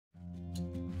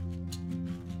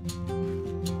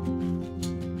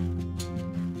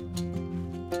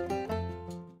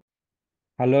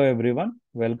Hello everyone,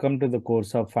 welcome to the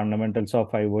course of Fundamentals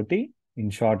of IoT,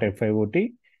 in short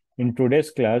FIOT. In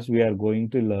today's class, we are going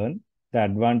to learn the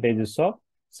advantages of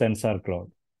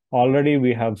SensorCloud. Already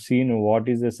we have seen what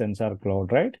is the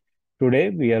SensorCloud, right?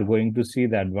 Today we are going to see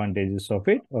the advantages of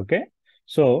it, okay?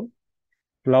 So,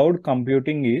 cloud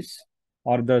computing is,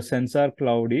 or the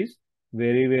SensorCloud is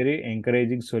very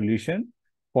encouraging solution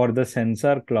for the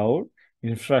SensorCloud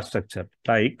infrastructure.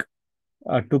 Like,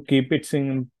 to keep it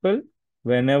simple,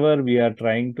 whenever we are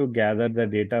trying to gather the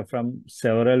data from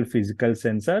several physical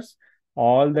sensors,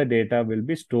 all the data will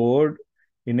be stored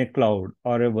in a cloud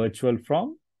or a virtual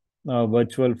form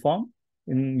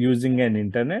in using an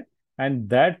internet. And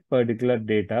that particular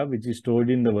data, which is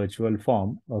stored in the virtual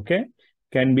form, okay,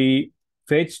 can be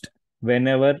fetched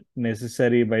whenever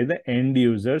necessary by the end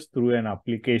users through an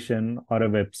application or a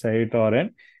website or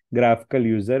an graphical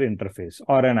user interface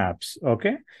or an apps.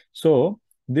 Okay. So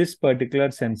this particular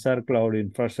SensorCloud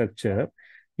infrastructure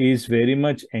is very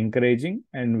much encouraging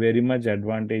and very much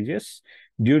advantageous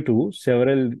due to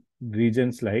several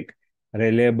reasons like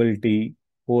reliability,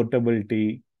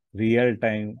 portability,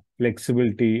 real-time,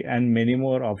 flexibility, and many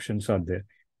more options are there.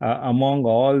 Among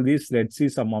all these, let's see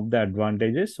some of the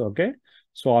advantages. Okay.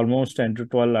 So almost 10 to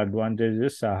 12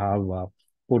 advantages I have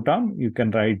put on. You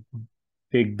can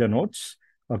take the notes.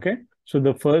 Okay. So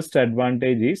the first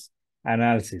advantage is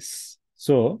analysis.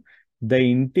 So the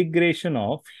integration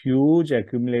of huge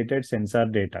accumulated sensor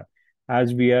data,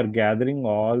 as we are gathering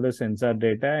all the sensor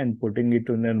data and putting it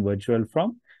in a virtual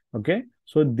form. Okay.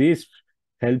 So this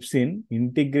helps in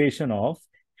integration of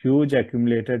huge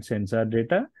accumulated sensor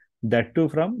data, that too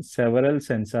from several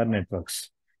sensor networks.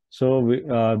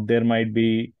 So there might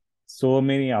be so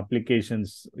many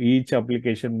applications. Each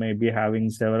application may be having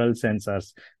several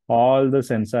sensors. All the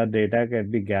sensor data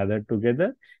can be gathered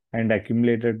together and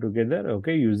accumulated together,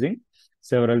 okay, using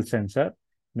several sensor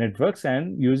networks.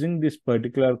 And using this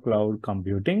particular cloud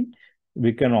computing,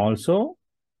 we can also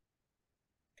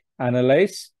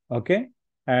analyze, okay,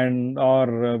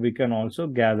 or we can also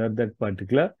gather that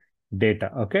particular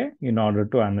data, okay, in order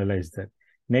to analyze that.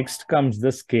 Next comes the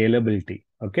scalability,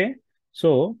 okay.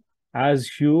 So as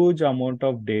huge amount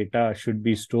of data should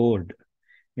be stored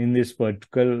in this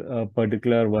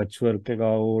particular virtual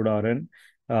cloud or an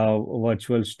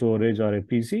virtual storage or a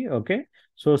PC, okay.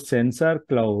 So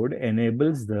SensorCloud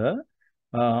enables the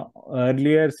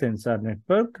earlier sensor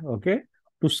network, okay,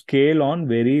 to scale on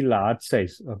very large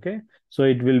size, okay. So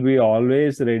it will be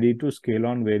always ready to scale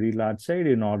on very large size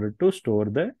in order to store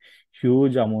the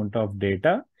huge amount of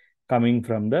data coming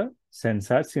from the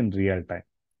sensors in real time,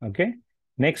 okay.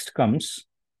 Next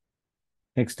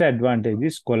advantage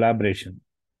is collaboration.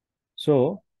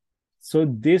 So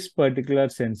this particular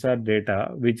sensor data,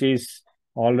 which is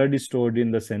already stored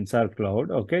in the SensorCloud,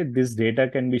 okay, this data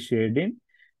can be shared in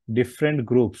different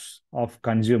groups of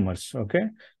consumers, okay.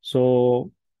 So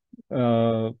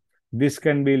this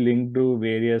can be linked to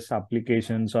various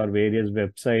applications or various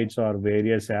websites or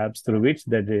various apps through which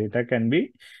the data can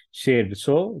be shared.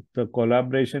 So the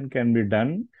collaboration can be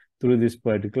done through this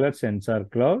particular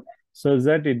SensorCloud, so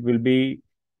that it will be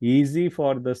easy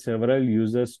for the several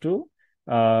users to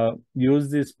use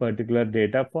this particular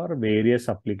data for various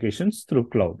applications through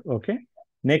cloud. Okay.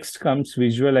 Next comes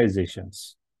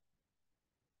visualizations.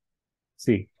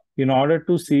 See, in order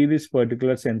to see this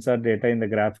particular sensor data in the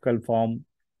graphical form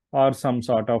or some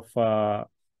sort of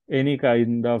any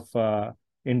kind of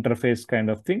interface kind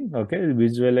of thing, okay,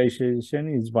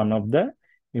 visualization is one of the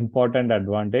important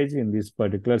advantage in this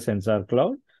particular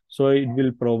SensorCloud. So it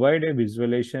will provide a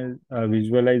visualization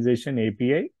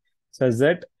API such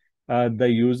that the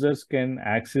users can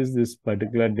access this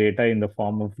particular data in the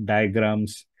form of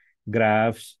diagrams,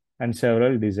 graphs, and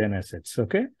several design assets.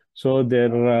 Okay. So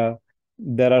there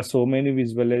are so many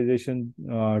visualization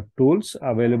tools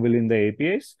available in the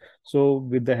APIs. So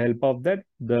with the help of that,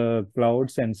 the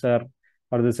cloud sensor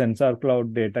or the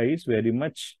SensorCloud data is very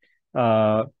much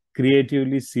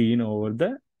creatively seen over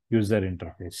the user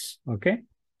interface. Okay.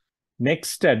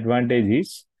 Next advantage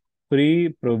is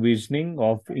pre-provisioning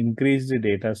of increased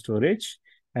data storage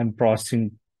and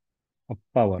processing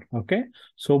power. Okay.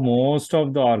 So most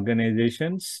of the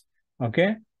organizations,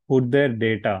 okay, put their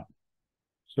data.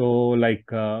 So like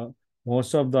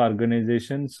most of the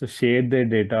organizations share their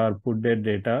data or put their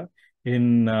data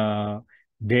in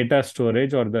data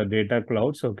storage or the data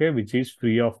clouds, okay, which is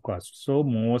free of cost. So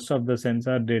most of the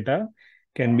sensor data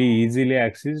can be easily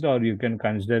accessed, or you can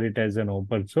consider it as an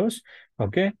open source,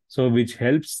 okay. So which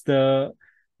helps the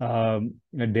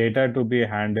data to be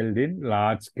handled in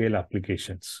large scale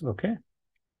applications, okay.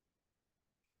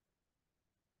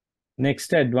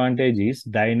 Next advantage is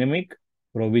dynamic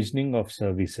provisioning of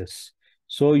services.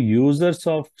 So users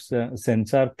of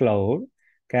SensorCloud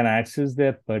can access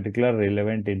their particular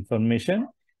relevant information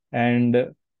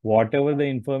and whatever the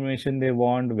information they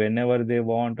want, whenever they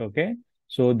want, okay?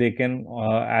 So they can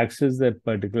access that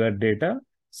particular data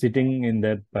sitting in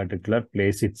that particular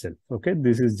place itself, okay?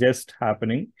 This is just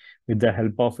happening with the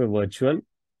help of a virtual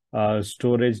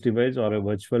storage device or a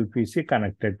virtual PC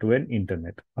connected to an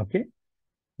internet, okay?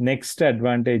 Next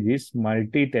advantage is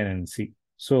multi-tenancy.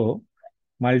 So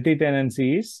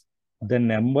multi-tenancy is the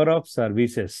number of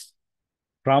services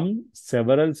from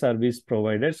several service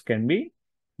providers can be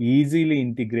easily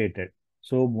integrated.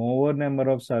 So more number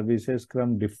of services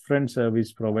from different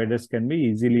service providers can be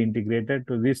easily integrated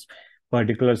to this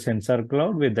particular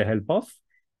SensorCloud with the help of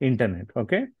internet.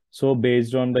 Okay. So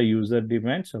based on the user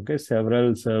demands, okay,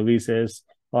 several services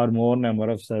or more number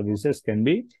of services can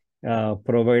be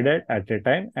provided at a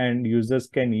time, and users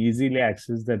can easily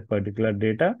access that particular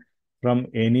data from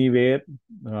anywhere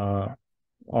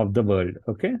of the world,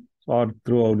 okay, or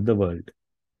throughout the world.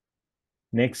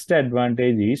 Next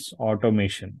advantage is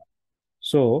automation.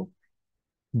 So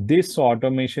this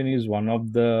automation is one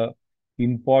of the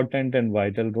important and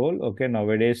vital role, okay,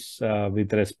 nowadays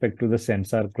with respect to the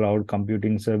SensorCloud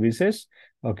computing services,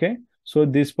 okay. So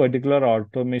this particular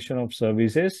automation of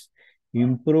services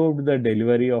improved the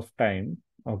delivery of time,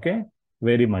 okay,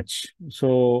 very much.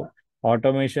 So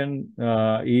automation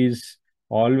is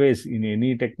always in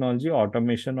any technology,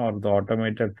 automation or the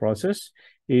automated process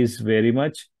is very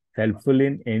much helpful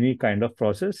in any kind of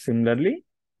process. Similarly,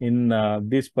 in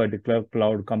this particular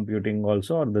cloud computing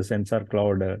also, or the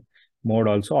SensorCloud mode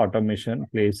also, automation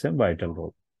plays a vital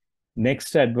role.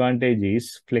 Next advantage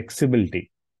is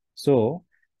flexibility. So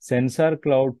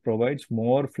SensorCloud provides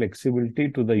more flexibility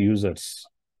to the users.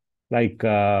 Like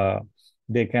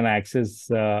they can access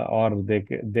or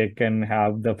they can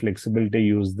have the flexibility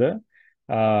use the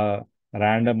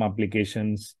random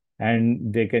applications,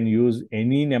 and they can use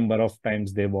any number of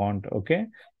times they want, okay?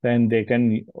 Then they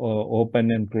can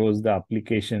open and close the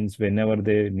applications whenever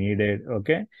they need it,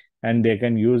 okay? And they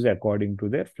can use according to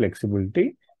their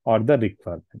flexibility or the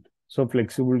requirement. So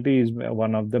flexibility is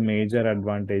one of the major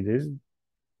advantages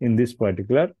in this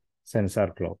particular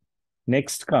SensorCloud.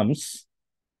 Next comes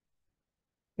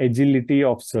agility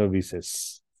of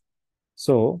services.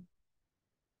 So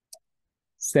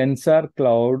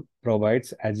SensorCloud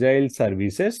provides agile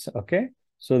services, okay?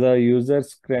 So the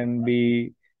users can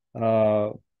be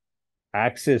the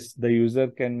user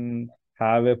can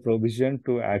have a provision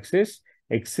to access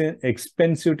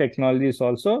expensive technologies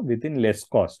also within less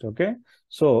cost, okay?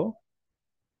 So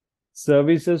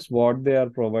services what they are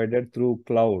provided through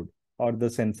cloud or the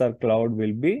SensorCloud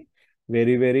will be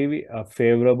very, very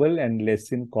favorable and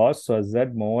less in cost, so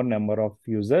that more number of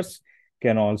users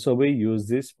can also be use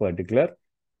this particular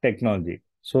technology.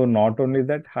 So not only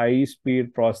that, high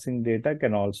speed processing data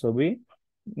can also be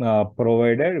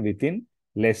provided within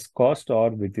less cost or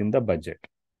within the budget.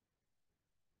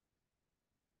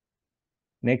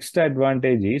 Next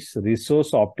advantage is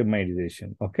resource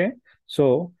optimization, okay?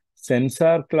 So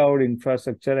SensorCloud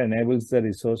infrastructure enables the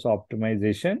resource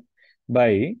optimization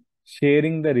by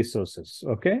sharing the resources,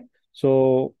 okay?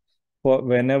 So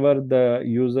whenever the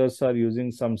users are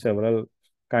using some several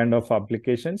kind of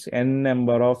applications, n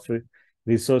number of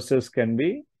resources can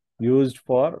be used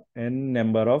for n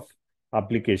number of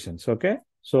applications, okay?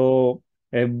 So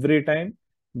every time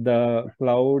the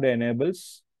cloud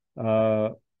enables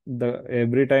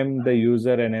every time the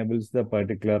user enables the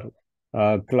particular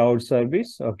cloud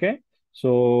service, okay,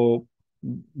 so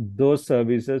those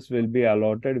services will be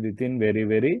allotted within very,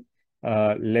 very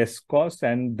less cost,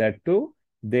 and that too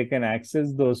they can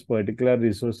access those particular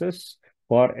resources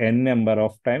for n number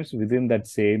of times within that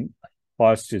same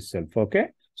cost itself, okay.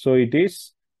 So it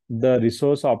is the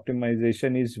resource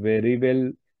optimization is very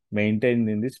well maintained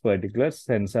in this particular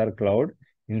SensorCloud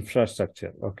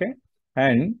infrastructure, okay.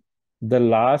 And the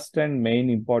last and main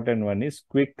important one is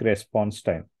quick response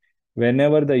time.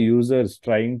 Whenever the user is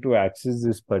trying to access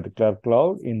this particular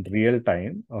cloud in real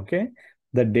time, okay,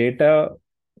 the data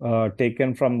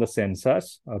taken from the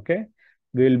sensors, okay,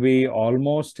 will be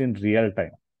almost in real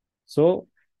time. So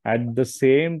at the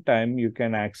same time, you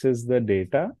can access the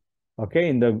data, okay,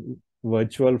 in the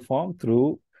virtual form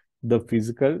through the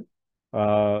physical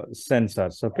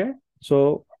sensors, okay.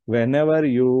 So whenever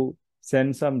you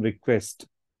send some request,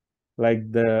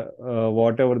 like the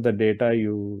whatever the data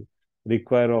you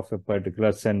require of a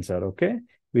particular sensor, okay,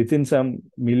 within some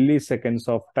milliseconds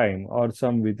of time or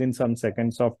within some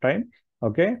seconds of time,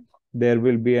 okay, there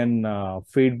will be an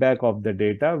feedback of the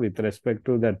data with respect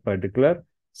to that particular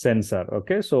sensor,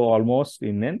 okay. So almost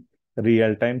in an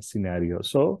real-time scenario.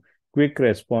 So quick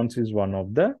response is one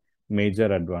of the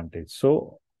major advantage.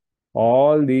 So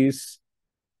all these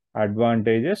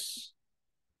advantages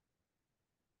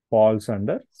falls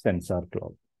under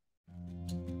SensorCloud.